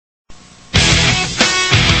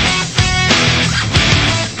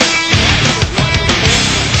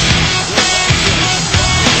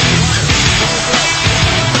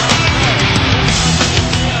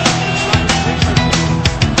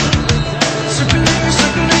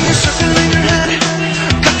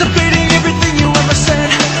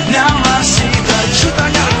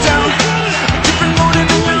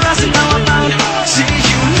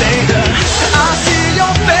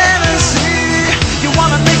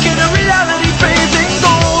making a reality, facing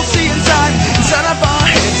goals, see inside of our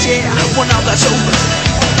heads, yeah. Well, now that's over.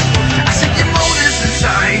 I see your motives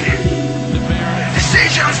inside,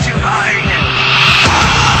 decisions to hide.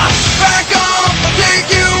 Back off, I'll take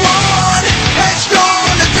you on, headstrong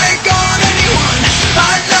to take on anyone.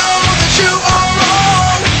 I know that you are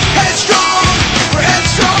wrong, headstrong, we're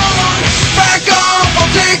headstrong. Back off, I'll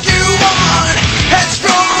take you on,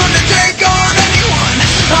 headstrong to take on anyone.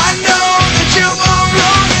 I know that you are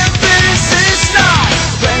wrong, and this is not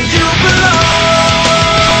where you belong.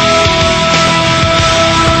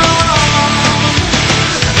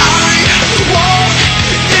 I won't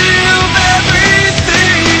give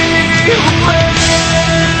everything away.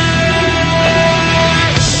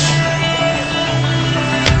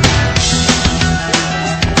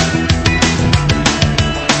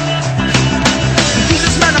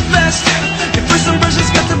 Jesus manifest, your first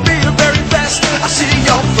impression's got to be the very best. I see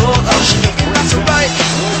you're full of shit, that's alright.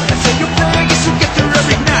 And so you beg us to get there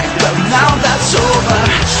every night. Well, now that's over.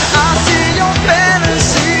 I see your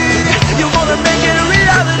fantasy, you wanna make it a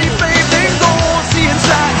reality, baby. Go see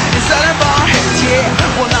inside of our heads, yeah.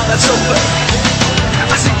 Well, now that's over.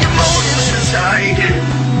 I see your motives inside,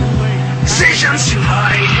 decisions to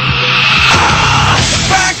hide.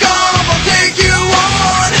 Back off, I'll take you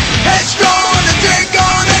on, headstrong to take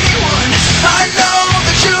on anyone. I know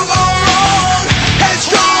that you are wrong,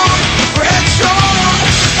 headstrong, we're headstrong.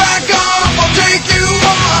 Back off, I'll take you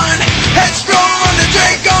on, headstrong to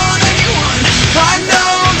take on anyone. I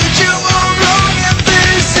know that you are wrong, and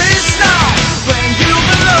this is not where you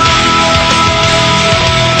belong.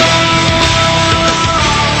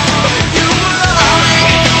 You belong.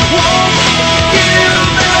 I won't give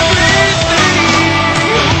everything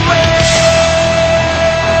away.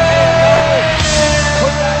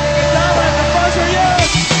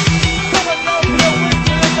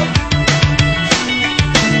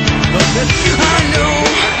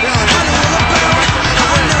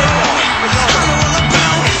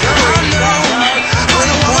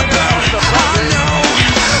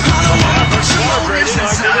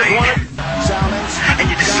 And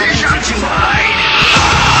your decision to hide.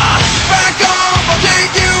 Back off, I'll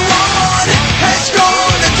take you on,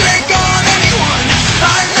 headstrong to take on anyone.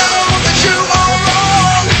 I know that you are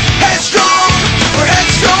wrong, headstrong, we're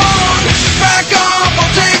headstrong. Back off, I'll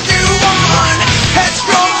take you on,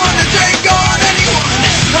 headstrong to take on anyone.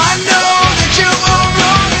 I know that you are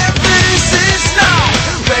wrong, and this is not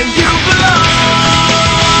where you belong.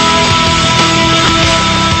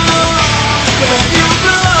 Where you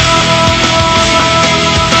belong.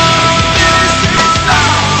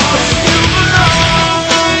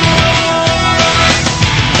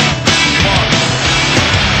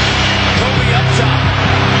 Kobe up top.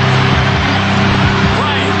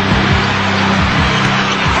 Bryant.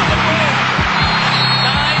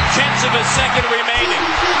 9/10 of a second remaining.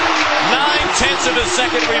 9/10 of a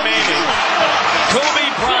second remaining. Kobe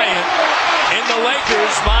Bryant in the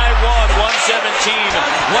Lakers by 117,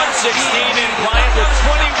 116 in Bryant with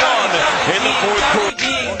 21 in the fourth quarter.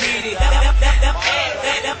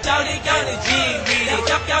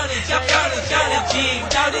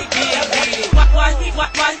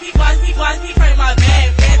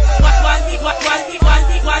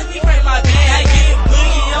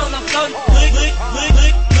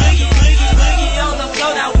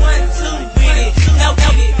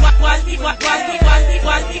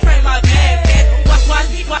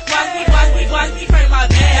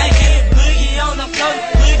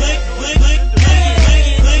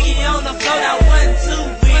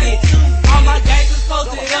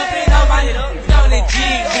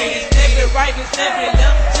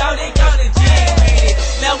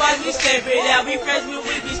 We fresh when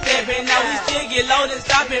we be stepping out. We still get low and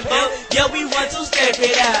stopping, but yeah, we want to step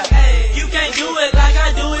it out. You can't do it like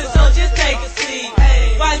I do it, so just take a seat.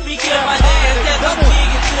 Watch me kill my dance, that's I'm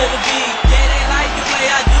jigging to the beat. Yeah, they like the way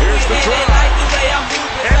I do it, yeah, they like the way I'm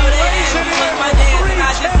moving, so they ask me what's my dance, and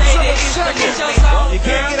I just say that it's the get your song,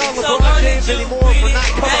 girl. So go and do with it.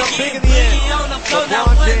 Now get boogie on the floor, now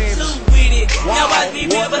 1, 2 with it. Now watch me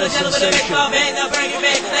feel but a jello with a baseball bat, now bring it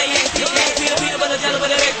back to the peanut butter jello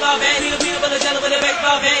with a baseball bat, peanut butter jello with a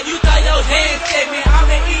baseball bat. You thought your hands check me,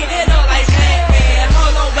 I'ma eat it up like Pac-Man.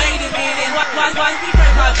 Hold on, wait a minute, watch me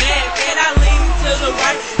break my back, and I lean to the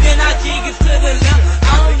right, then I jig it to the left.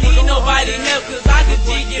 I don't need nobody help, cause I can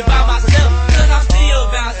jig it by myself, cause I'm still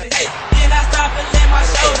bouncing, hey. Then I stop and let my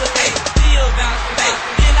shoulders, hey. Still bouncing, hey.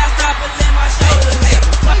 Then I stop and let my shoulders, hey.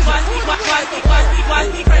 Watch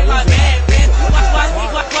me break my back, man.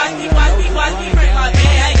 Watch me break my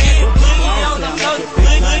back. Boogie on the floor,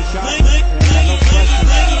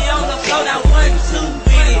 boogie on the floor, now 1, 2.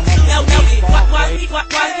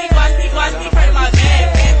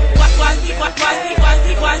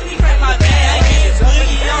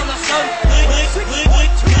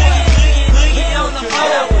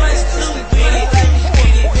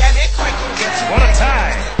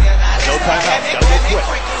 that up. Gotta go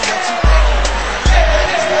quick.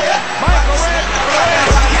 Michael Redd. Oh,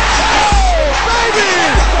 baby!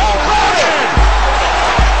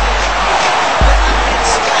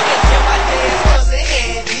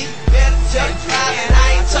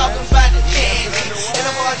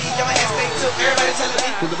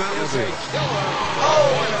 To the Batmobile.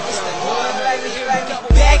 Oh, it's the one, baby.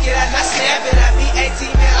 Back it up, I snap it up. Me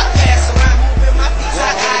 18, man, I pass around, moving my feet,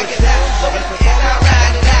 I get out. Over the end, I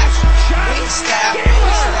ride it out. Wing style,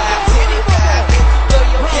 titty pop. Yo,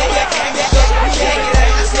 yo, yeah, back it up, I snap it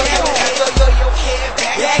up. Yo, yo, yo, yeah,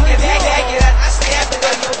 back it up, I snap it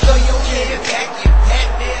up. Yo, yo, yeah, back it.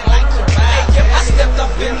 Batman like to ride. I stepped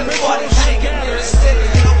up in the party, shaking in the city.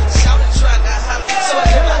 Shouting, trying to holler, so I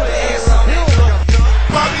get my dance on it.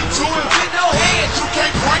 Bobby to it with no hands, you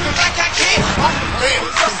can't break it like I can. I'm the man.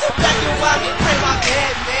 So sit back and watch me play my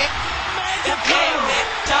bad man.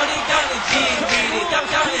 Johnny G, beat it.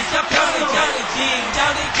 Johnny G,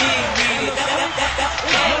 Johnny G, beat it.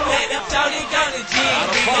 Johnny G,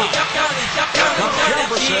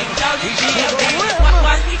 Johnny G,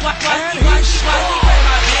 watch me play my bad man. Watch me play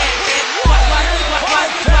my bad.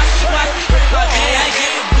 I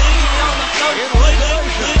get a boogie on the floor,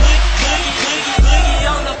 boogie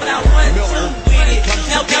on the floor. 1, 2 with it.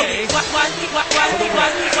 Now watch me play my bad. Watch me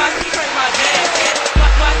play my bad.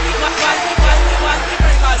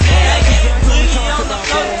 I get a boogie on the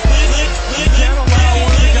floor,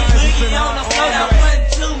 boogie on the floor. Now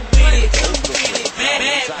 1, 2 with it. Bad.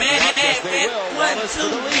 1,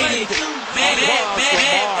 2 with it. Bad.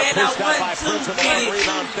 Now 1, 2 with it.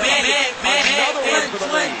 Bad.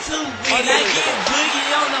 1, 2 with it. I get a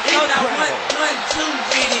boogie on the floor. Now 1, 2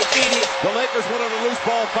 with it. The Lakers wanted a loose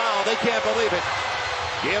ball foul. They can't believe it.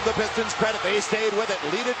 Give the Pistons credit. They stayed with it.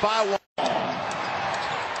 Lead it by 1.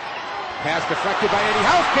 Pass deflected by Eddie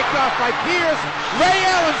House, picked off by Pierce. Ray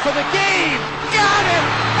Allen for the game.